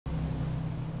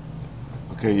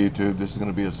Okay, YouTube, this is going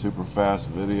to be a super fast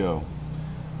video.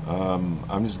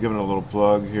 I'm just giving a little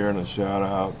plug here and a shout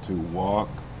out to Walk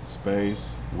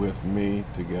Space with Me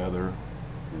Together.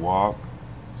 Walk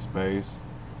Space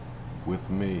with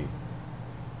Me,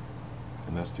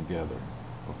 and that's together.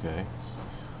 Okay.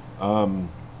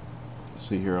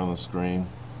 See here on the screen,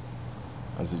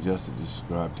 I suggested you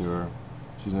subscribe to her.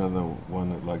 She's another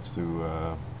one that likes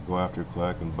to go after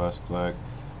Kleck and bust Kleck.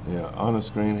 Yeah, on the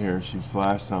screen here, she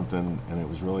flashed something, and it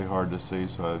was really hard to see,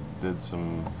 so I did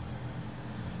some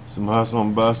hustle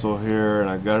and bustle here, and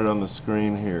I got it on the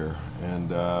screen here. And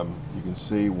you can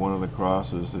see one of the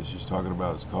crosses that she's talking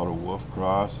about. It's called a wolf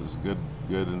cross. It's a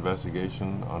good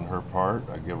investigation on her part.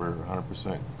 I give her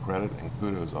 100% credit and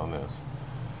kudos on this.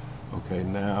 Okay,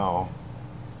 now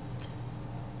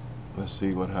let's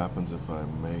see what happens if I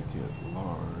make it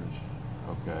large.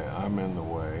 Okay, I'm in the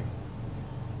way.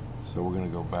 So we're going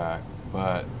to go back,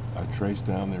 but I traced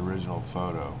down the original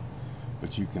photo.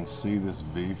 But you can see this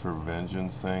V for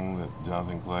Vengeance thing that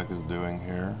Jonathan Kleck is doing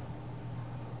here.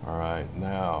 Alright,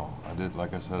 now,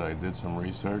 like I said, I did some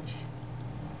research,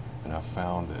 and I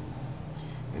found it.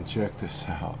 And check this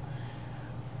out.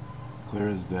 Clear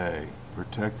as day.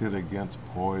 Protected against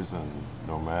poison,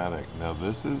 nomadic. Now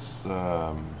this is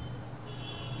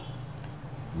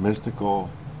mystical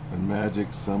and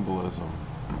magic symbolism.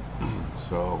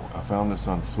 So I found this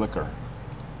on Flickr.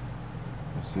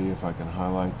 Let's see if I can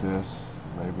highlight this.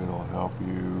 Maybe it'll help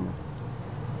you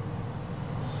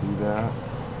see that.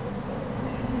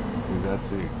 See, that's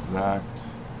the exact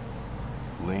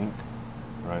link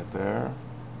right there.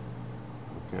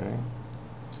 Okay.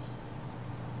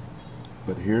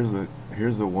 But here's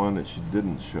the one that she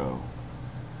didn't show.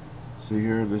 See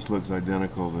here, this looks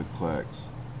identical to Kleck's.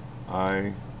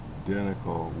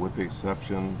 Identical, with the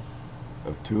exception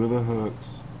of two of the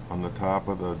hooks on the top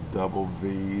of the double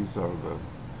V's or the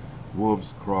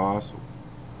wolf's cross.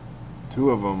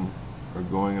 Two of them are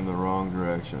going in the wrong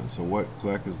direction. So what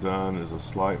Kleck has done is a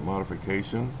slight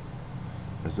modification.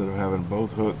 Instead of having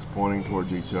both hooks pointing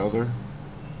towards each other,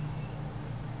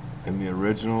 in the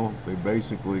original they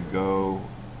basically go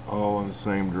all in the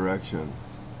same direction.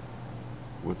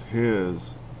 With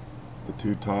his, the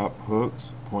two top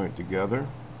hooks point together,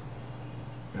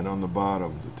 and on the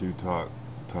bottom the two top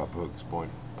hooks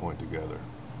point together.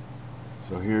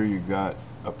 So here you got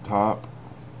up top,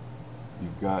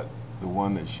 you've got the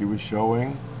one that she was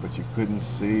showing, but you couldn't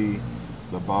see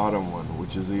the bottom one,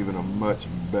 which is even a much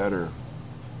better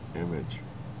image.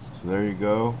 So there you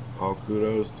go. All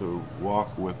kudos to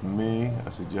Walk With Me.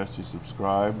 I suggest you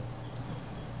subscribe,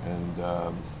 and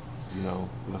you know,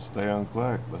 let's stay on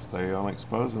Kleck. Let's stay on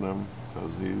exposing him,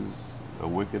 because he's a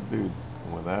wicked dude.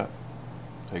 And with that,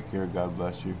 take care. God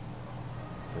bless you,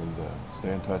 and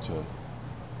stay in touch.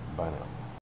 Bye now.